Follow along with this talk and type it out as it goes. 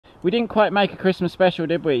We didn't quite make a Christmas special,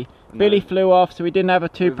 did we? No. Billy flew off, so we didn't have a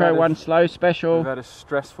 2 Pro 1 slow special. We've had a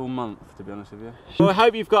stressful month, to be honest with you. Well, I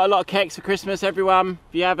hope you've got a lot of Kecks for Christmas, everyone.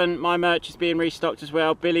 If you haven't, my merch is being restocked as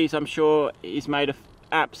well. Billy's, I'm sure, he's made an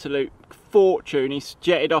absolute fortune. He's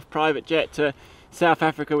jetted off private jet to South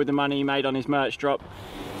Africa with the money he made on his merch drop.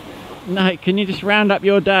 No, can you just round up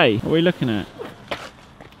your day? What are we looking at?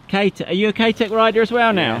 Kate, are you a K-Tech rider as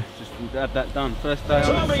well now? Yeah, just had that done. First day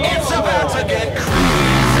on. It's about to get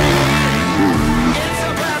crazy. It's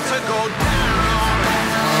about to go down.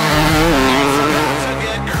 It's about to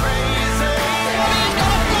get crazy.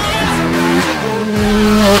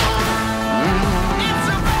 It's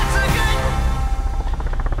about to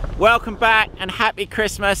get... Welcome back and happy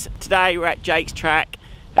Christmas. Today we're at Jake's track.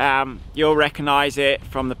 You'll recognise it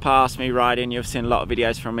from the past, me riding. You've seen a lot of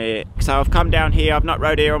videos from here. So I've come down here. I've not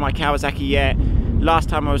rode here on my Kawasaki yet. Last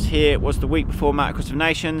time I was here was the week before Motocross of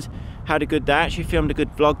Nations. Had a good day. Actually filmed a good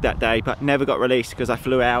vlog that day, but never got released because I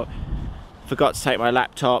flew out, forgot to take my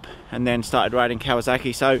laptop, and then started riding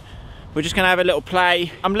Kawasaki. So we're just gonna have a little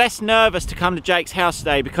play. I'm less nervous to come to Jake's house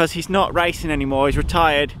today because he's not racing anymore. He's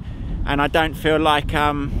retired, and I don't feel like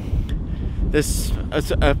there's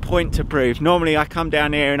a point to prove. Normally I come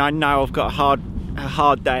down here and I know I've got a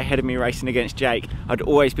hard day ahead of me racing against Jake. I'd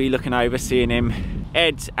always be looking over, seeing him.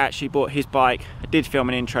 Ed's actually bought his bike. I did film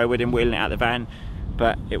an intro with him wheeling it out the van,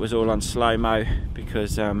 but it was all on slow-mo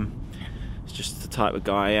because it's just the type of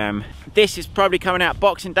guy I am. This is probably coming out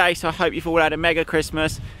Boxing Day, so I hope you've all had a mega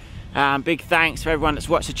Christmas. Big thanks for everyone that's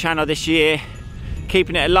watched the channel this year,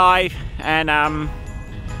 keeping it alive, and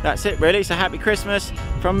that's it really. So happy Christmas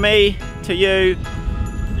from me to you,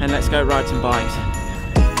 and let's go ride some bikes.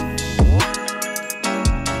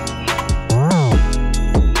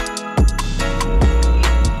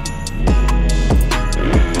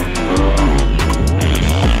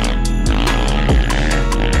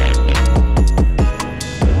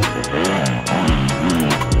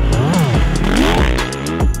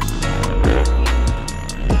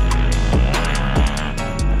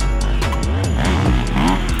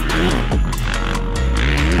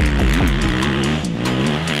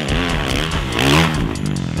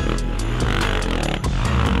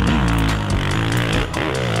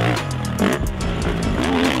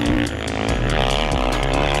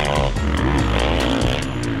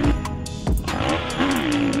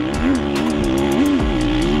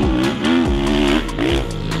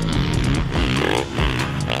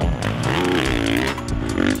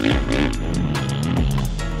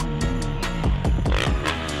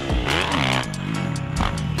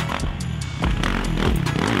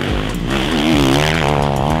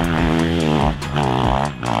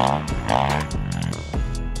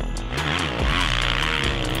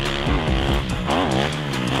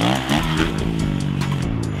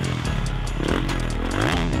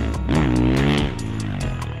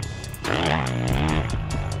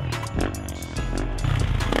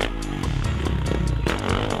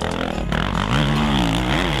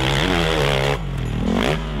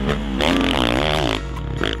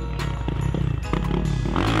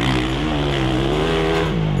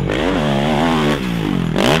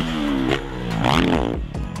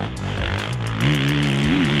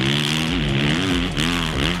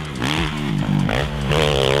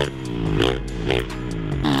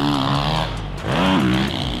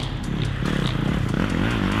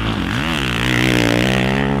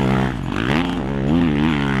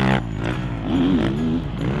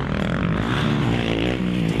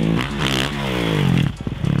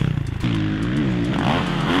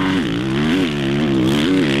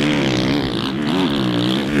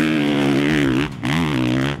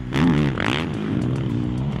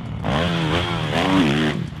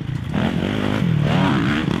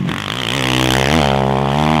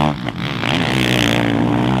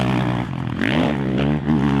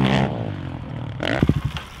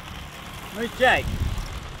 Jake?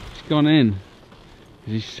 He's gone in.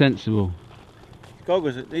 He's sensible.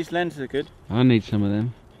 Goggles, these lenses are good. I need some of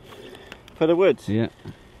them. For the woods? Yeah.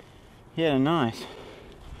 Yeah, nice.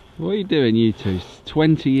 What are you doing, you two?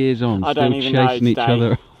 20 years on, I still don't even chasing know each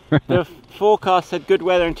other around. The forecast said good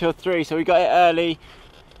weather until 3, so we got it early.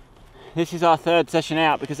 This is our 3rd session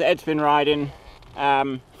out because Ed's been riding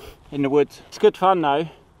in the woods. It's good fun though.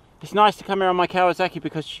 It's nice to come here on my Kawasaki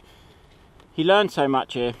because he learned so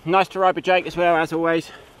much here. Nice to ride with Jake as well, as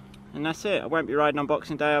always. And that's it. I won't be riding on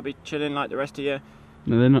Boxing Day. I'll be chilling like the rest of you.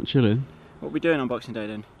 No, they're not chilling. What are we doing on Boxing Day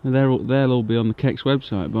then? They'll all be on the Kecks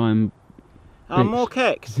website buying. Oh, more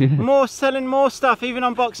Kecks. Yeah. Selling more stuff even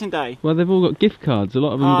on Boxing Day. Well, they've all got gift cards. A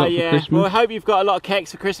lot of them got yeah. for Christmas. Well, I hope you've got a lot of Kecks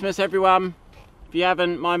for Christmas, everyone. If you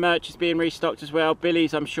haven't, my merch is being restocked as well.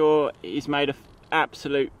 Billy's, I'm sure, he's made an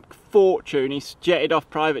absolute fortune. He's jetted off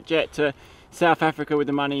private jet to South Africa with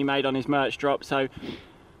the money he made on his merch drop, so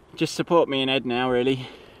just support me and Ed now, really.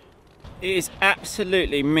 It is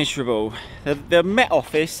absolutely miserable. The Met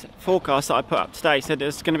Office forecast that I put up today said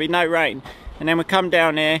there's going to be no rain, and then we come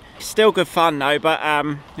down here. Still good fun though, but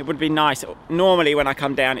it would be nice. Normally when I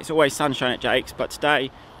come down it's always sunshine at Jake's, but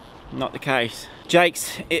today not the case.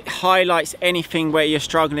 Jake's, it highlights anything where you're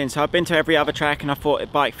struggling. So I've been to every other track and I thought the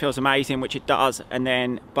bike feels amazing, which it does,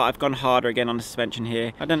 but I've gone harder again on the suspension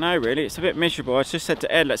here. I don't know really, it's a bit miserable. I just said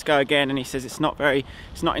to Ed, let's go again, and he says it's not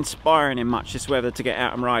inspiring him much this weather to get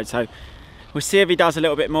out and ride. So we'll see if he does a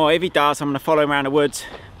little bit more. If he does, I'm going to follow him around the woods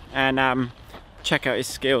and check out his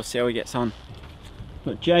skills, see how he gets on.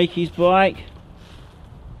 Got Jakey's bike,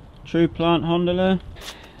 True Plant Honda.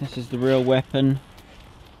 This is the real weapon.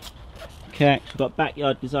 Kecks, we've got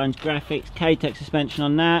Backyard Designs graphics, Kecks suspension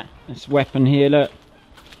on that. This weapon here, look.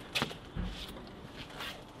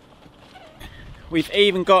 We've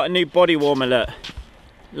even got a new body warmer, look.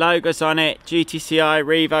 Logos on it, GTCI,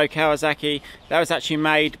 Revo, Kawasaki. That was actually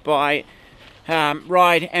made by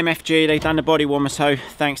Ride MFG. They've done the body warmer, so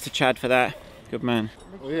thanks to Chad for that. Good man.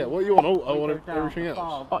 Oh yeah, what you want? I want everything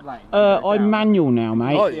else. I'm manual now,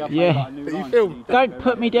 mate. Oh, yeah. Are you filmed? Don't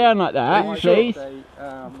put me down like that, please.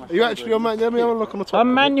 Are you actually on manual? Let me have a look on the top.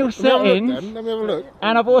 I'm manual settings. Let me have a look.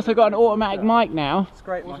 And I've also got an automatic mic now.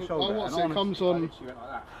 It comes on.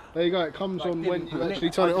 There you go. It comes on when you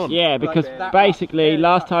actually turn it on. Yeah, because basically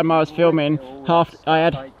last time I was filming, I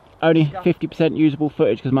had only 50% usable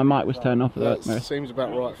footage because my mic was turned off. That seems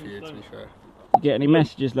about right for you, to be fair. You get any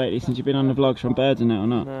messages lately since you've been on the vlogs from birds and that or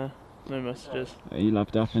not? No, no messages. You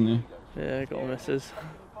loved up, didn't you? Yeah, I got a missus.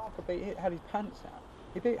 He had his pants out.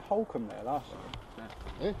 He beat Holcomb there last year.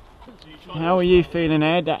 Yeah. How are you feeling,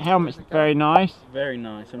 Ed? That helmet's very nice. Very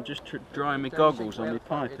nice. I'm just drying my goggles on my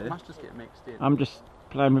pipe here. Must just get mixed in. I'm just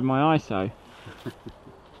playing with my ISO.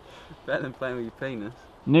 Better than playing with your penis.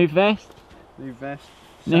 New vest, New vest.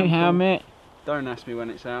 new sample. helmet. Don't ask me when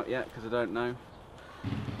it's out yet, because I don't know.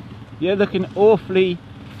 You're looking awfully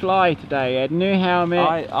fly today, Ed. New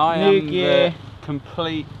helmet, I new am gear, the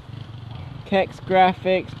complete. Kecks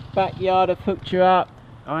graphics, backyard have hooked you up.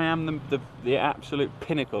 I am the absolute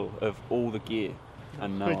pinnacle of all the gear,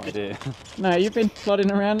 and no idea. No, you've been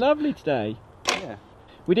plodding around lovely today. Yeah.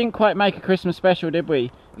 We didn't quite make a Christmas special, did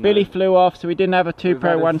we? No. Billy flew off, so we didn't have a 2 We've Pro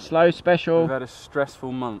had a- 1 slow special. We've had a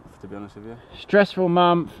stressful month, to be honest with you. Stressful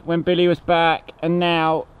month when Billy was back, and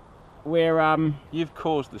now we're You've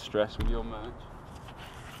caused the stress with your merch.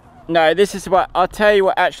 no, this is what I'll tell you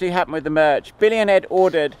what actually happened with the merch. Billy and Ed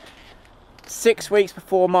ordered 6 weeks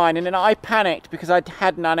before mine, and then I panicked because I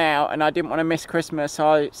had none out and I didn't want to miss Christmas, so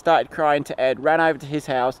I started crying to Ed, ran over to his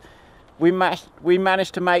house. We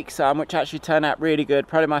managed to make some, which actually turned out really good.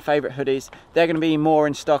 Probably my favourite hoodies. They're going to be more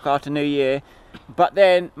in stock after New Year. But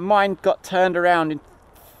then mine got turned around in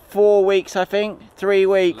 4 weeks, I think. 3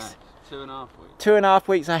 weeks. 2.5 weeks. 2.5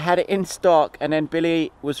 weeks I had it in stock, and then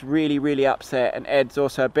Billy was really, really upset, and Ed's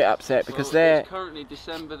also a bit upset because It's currently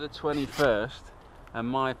December the 21st, and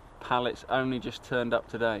my pallet's only just turned up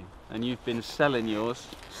today. And you've been selling yours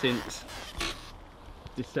since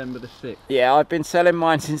December the 6th. Yeah, I've been selling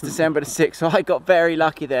mine since December the 6th, so I got very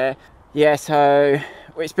lucky there. Yeah, so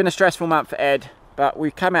it's been a stressful month for Ed, but we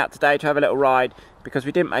come out today to have a little ride because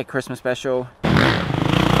we didn't make a Christmas special.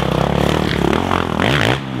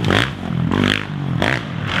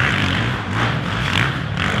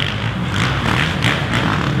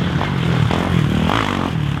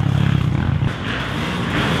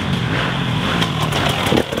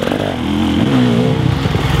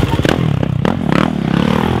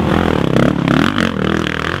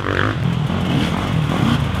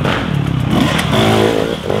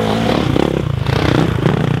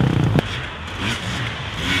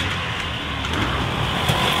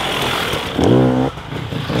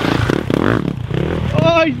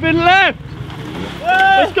 Oh, he's been left!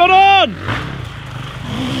 What's gone on?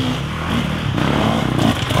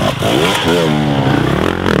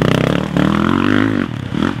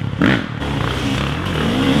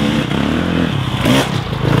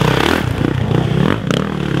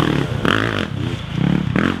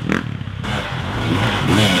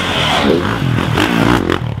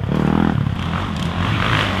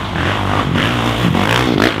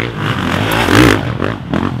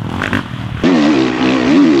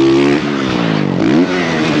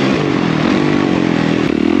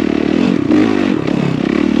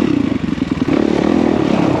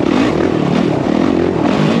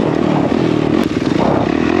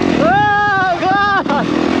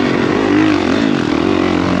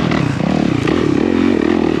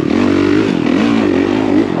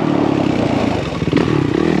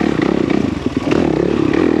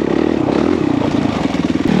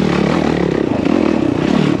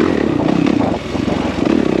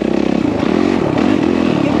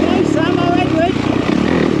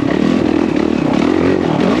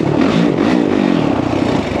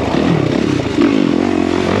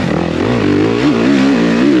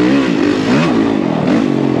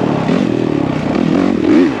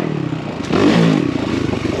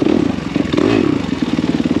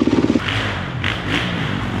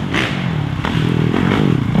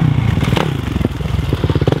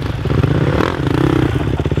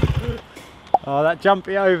 that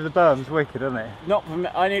jumping over the berm's wicked, isn't it? Not for me.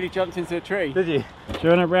 I nearly jumped into a tree. Did you? Do you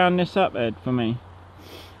want to round this up, Ed, for me?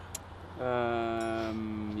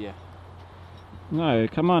 Yeah. No,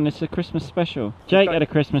 come on, it's a Christmas special. Jake had a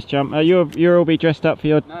Christmas jump. You'll all be dressed up for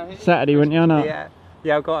your Saturday, wouldn't you, or not? Yeah.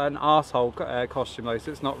 Yeah, I've got an arsehole costume though,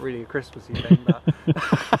 so it's not really a Christmassy thing, but...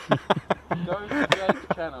 Go to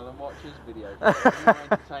Jake's channel and watch his videos. It's more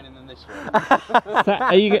entertaining than this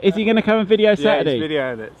one. Is he going to come and video Saturday? Yeah, he's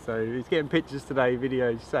videoing it, so he's getting pictures today,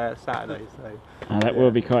 videos Saturday, so... Oh, that will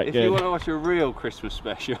be quite If good. you want to watch a real Christmas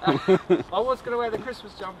special. I was going to wear the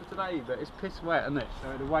Christmas jumper today, but it's piss wet, isn't it? So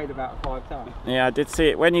it'd have weighed about 5 tons. Yeah, I did see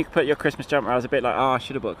it. When you put your Christmas jumper, I was a bit like, oh, I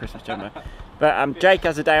should have bought a Christmas jumper. But Jake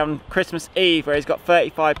has a day on Christmas Eve where he's got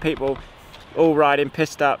 35 people all riding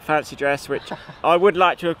pissed up, fancy dress, which I would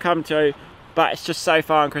like to have come to, but it's just so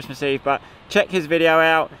far on Christmas Eve. But check his video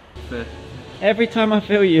out. Every time I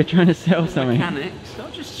feel you're trying to sell something. Mechanics.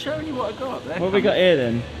 I'm just showing you what I got there. What have we got here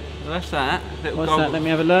then? Well, that's that. Little What's goggle, that? Let me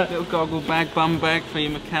have a look. Little goggle bag, bum bag for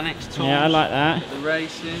your mechanics tools. Yeah, I like that. The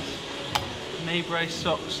races. Knee brace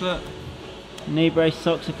socks, look. Knee brace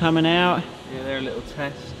socks are coming out. Yeah, they're a little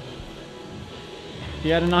test.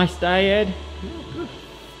 You had a nice day, Ed? Yeah, good.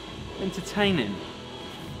 Entertaining.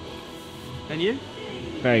 And you?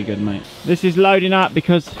 Very good, mate. This is loading up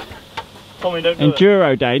because Tommy, don't do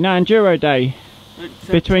Enduro Day. No, Enduro Day.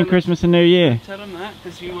 Between Christmas and New Year. Tell them that,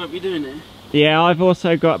 because you won't be doing it. Yeah, I've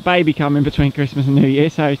also got baby coming between Christmas and New Year,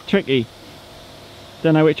 so it's tricky.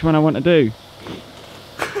 Don't know which one I want to do.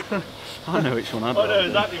 I know which one I'd I know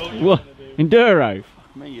exactly what you What? want to do. Enduro?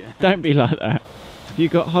 Me, yeah. Don't be like that. Have you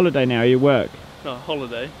got holiday now, or you work? No,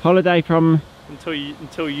 holiday. Holiday from...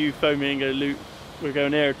 Until you phone me and go, Luke, we're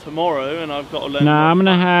going there tomorrow, and I've got to learn. No, I'm going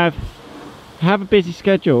to have a busy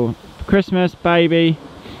schedule. Christmas, baby,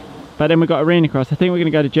 but then we've got arena cross. I think we're going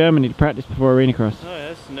to go to Germany to practice before arena cross. Oh yeah,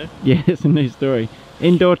 that's new. Yeah, it's a new story.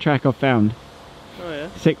 Indoor track I've found. Oh yeah.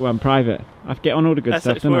 Sick one, private. I get on all the good That's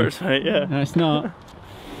stuff, how don't I? works, mate. Yeah. No, it's not.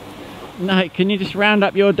 No, can you just round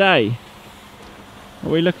up your day?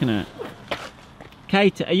 What are we looking at?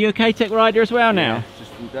 Are you a K-Tech rider as well now? Yeah,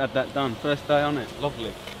 just had that done. First day on it.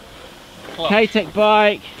 Lovely. K-Tech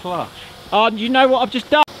bike. Plush. Oh, do you know what I've just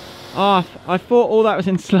done? Oh, I thought all that was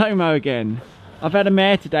in slow-mo again. I've had a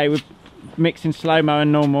mare today with mixing slow-mo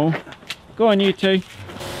and normal. Go on, you two.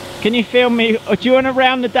 Can you film me, or do you want to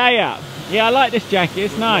round the day up? Yeah, I like this jacket,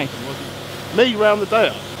 it's nice. Me round the day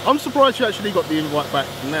up. I'm surprised you actually got the invite back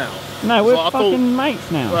now. No, we're So I fucking mates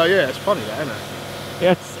now. Well, yeah, it's funny that, isn't it?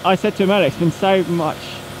 Yeah, I said to him earlier, it's been so much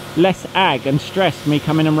less ag and stress me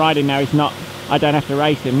coming and riding now. It's not, I don't have to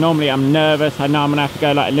race him. Normally I'm nervous, I know I'm gonna have to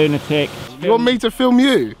go like a lunatic. You want me to film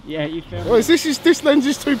you? Yeah, you film Well, this lens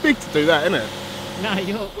is too big to do that, isn't it?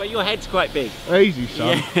 No, your head's quite big. Easy,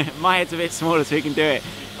 son. Yeah, my head's a bit smaller, so we can do it.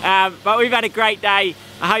 But we've had a great day.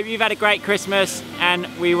 I hope you've had a great Christmas, and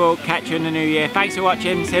we will catch you in the new year. Thanks for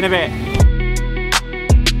watching. See you in a bit.